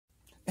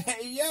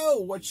Hey yo,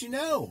 what you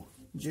know?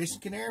 Jason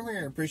Knierim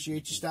here.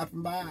 Appreciate you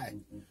stopping by.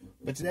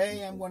 But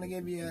today I'm going to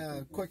give you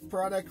a quick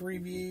product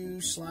review /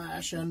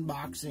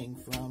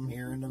 unboxing from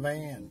here in the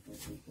van.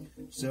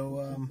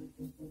 So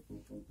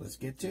let's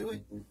get to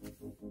it.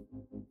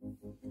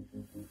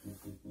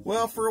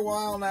 Well, for a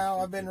while now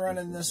I've been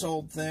running this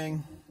old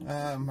thing.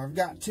 I've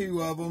got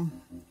two of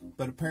them,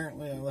 but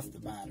apparently I left the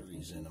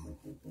batteries in them.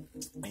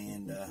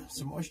 And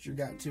some moisture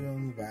got to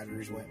them, the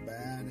batteries went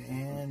bad,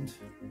 and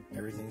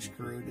everything's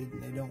corroded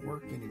and they don't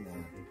work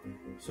anymore.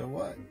 So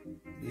what?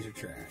 These are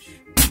trash.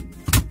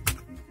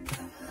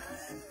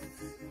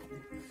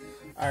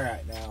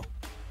 Alright now.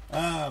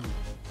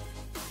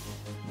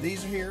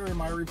 These here are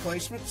my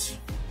replacements.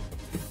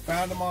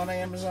 Found them on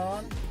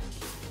Amazon.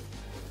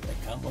 They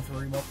come with a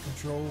remote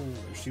control.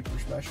 They're super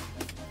special.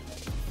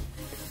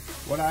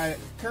 What I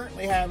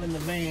currently have in the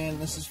van,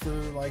 this is for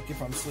like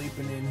if I'm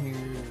sleeping in here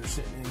or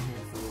sitting in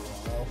here for a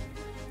while.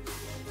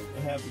 I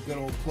have a good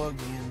old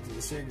plug-in to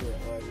the cigarette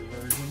lighter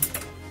version.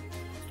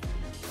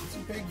 It's a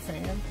big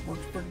fan,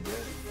 works pretty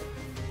good.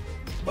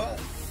 But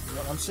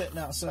when I'm sitting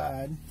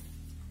outside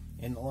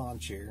in the lawn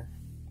chair,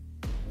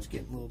 it's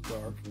getting a little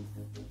dark.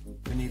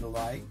 We need a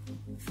light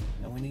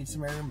and we need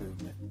some air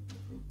movement.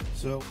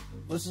 So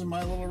this is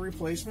my little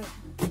replacement.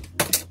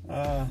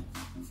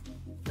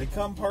 They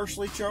come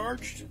partially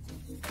charged.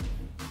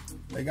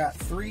 They got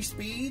 3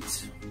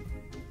 speeds.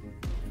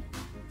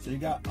 So you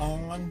got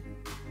on,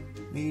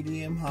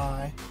 medium,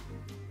 high.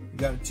 You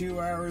got a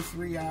 2-hour,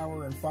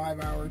 3-hour, and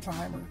 5-hour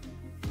timer.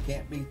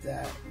 Can't beat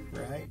that,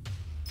 right?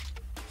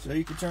 So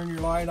you could turn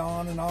your light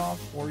on and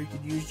off, or you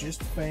could use just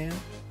the fan.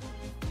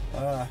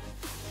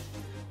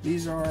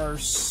 These are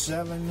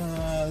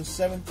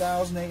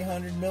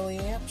 7,800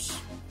 milliamps.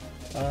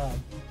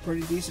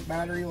 Pretty decent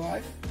battery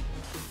life.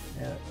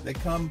 They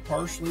come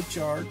partially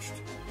charged.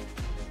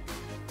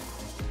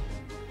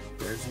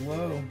 There's a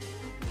low.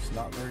 It's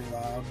not very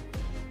loud.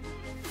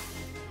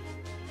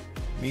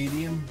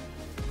 Medium.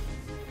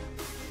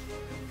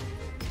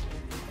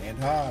 And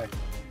high.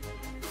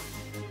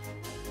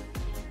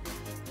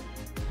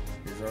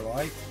 Here's our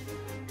light.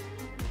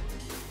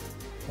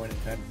 Point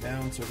it kind of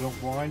down so it don't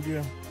blind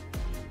you.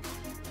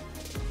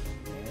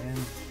 And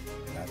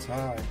that's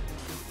high.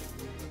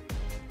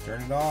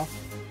 Turn it off.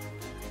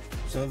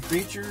 So the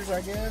features,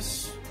 I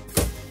guess,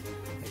 you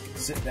can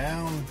sit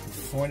down,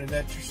 point it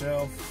at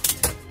yourself.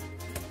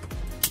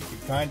 You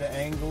can kind of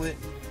angle it.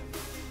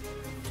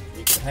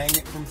 You can hang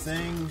it from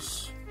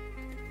things.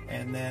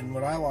 And then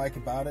what I like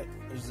about it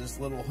is this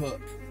little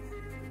hook.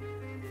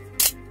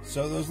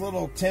 So those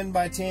little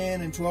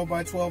 10x10 and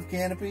 12x12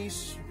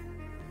 canopies,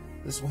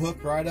 this will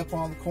hook right up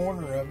on the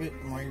corner of it.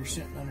 And while you're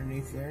sitting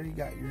underneath there, you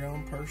got your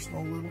own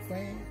personal little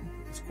fan.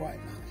 It's quite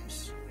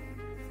nice.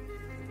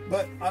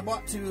 But I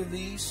bought 2 of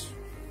these.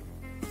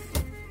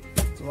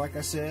 So like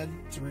I said,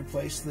 to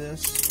replace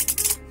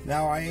this.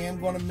 Now I am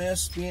going to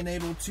miss being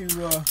able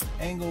to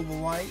angle the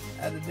light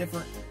at a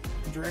different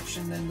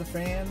direction than the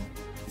fan.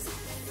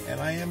 And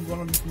I am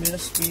going to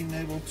miss being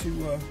able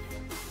to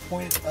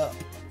point it up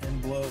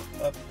and blow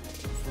up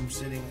from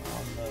sitting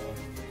on the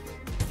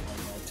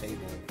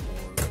table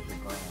or the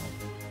ground.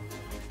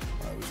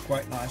 It was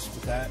quite nice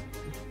with that,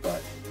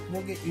 but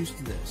we'll get used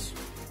to this.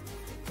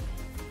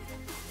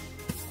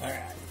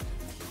 Alright,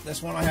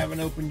 this one I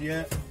haven't opened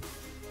yet.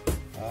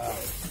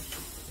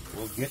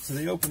 We'll get to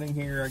the opening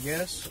here, I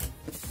guess.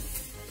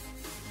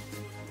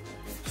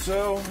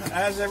 So,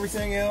 as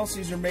everything else,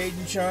 these are made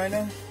in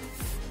China.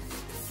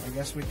 I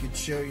guess we could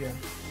show you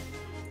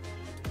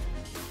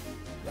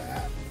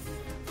that.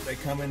 They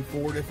come in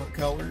 4 different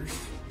colors.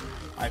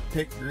 I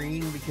picked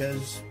green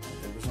because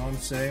it was on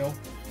sale.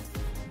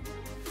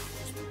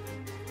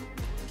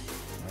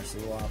 Nice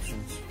little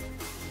options.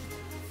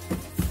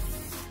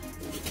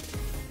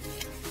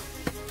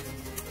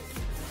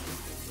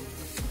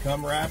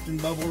 Come wrapped in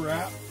bubble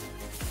wrap.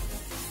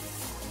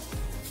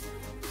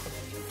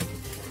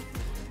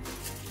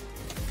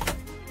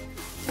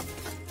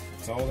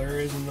 That's all there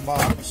is in the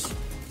box.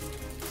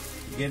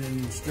 You get an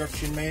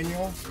instruction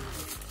manual,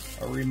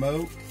 a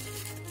remote,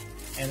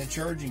 and a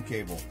charging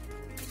cable.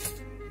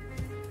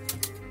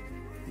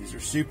 These are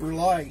super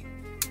light.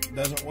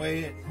 Doesn't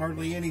weigh it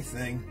hardly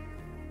anything.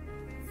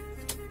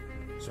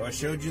 So I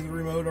showed you the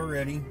remote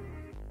already.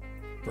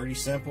 Pretty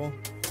simple.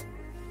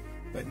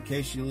 But in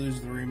case you lose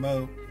the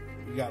remote,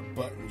 you got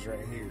buttons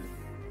right here.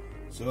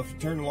 So if you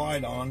turn the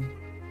light on,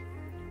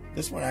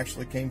 this one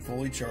actually came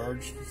fully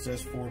charged. It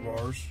says 4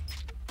 bars.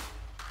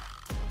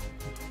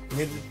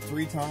 Hit it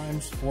 3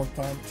 times, 4th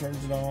time it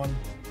turns it on.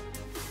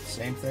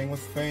 Same thing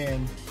with the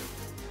fan.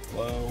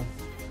 Low,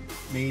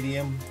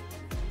 medium,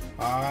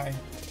 high,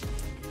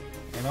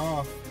 and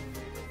off.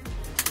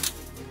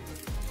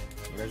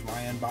 So there's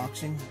my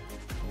unboxing.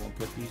 I'm going to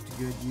put these to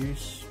good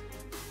use.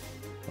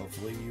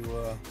 Hopefully you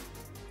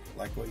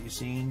like what you've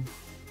seen.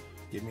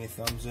 Give me a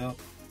thumbs up.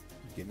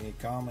 Give me a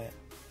comment.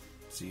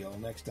 See y'all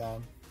next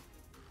time.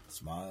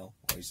 Smile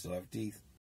while you still have teeth.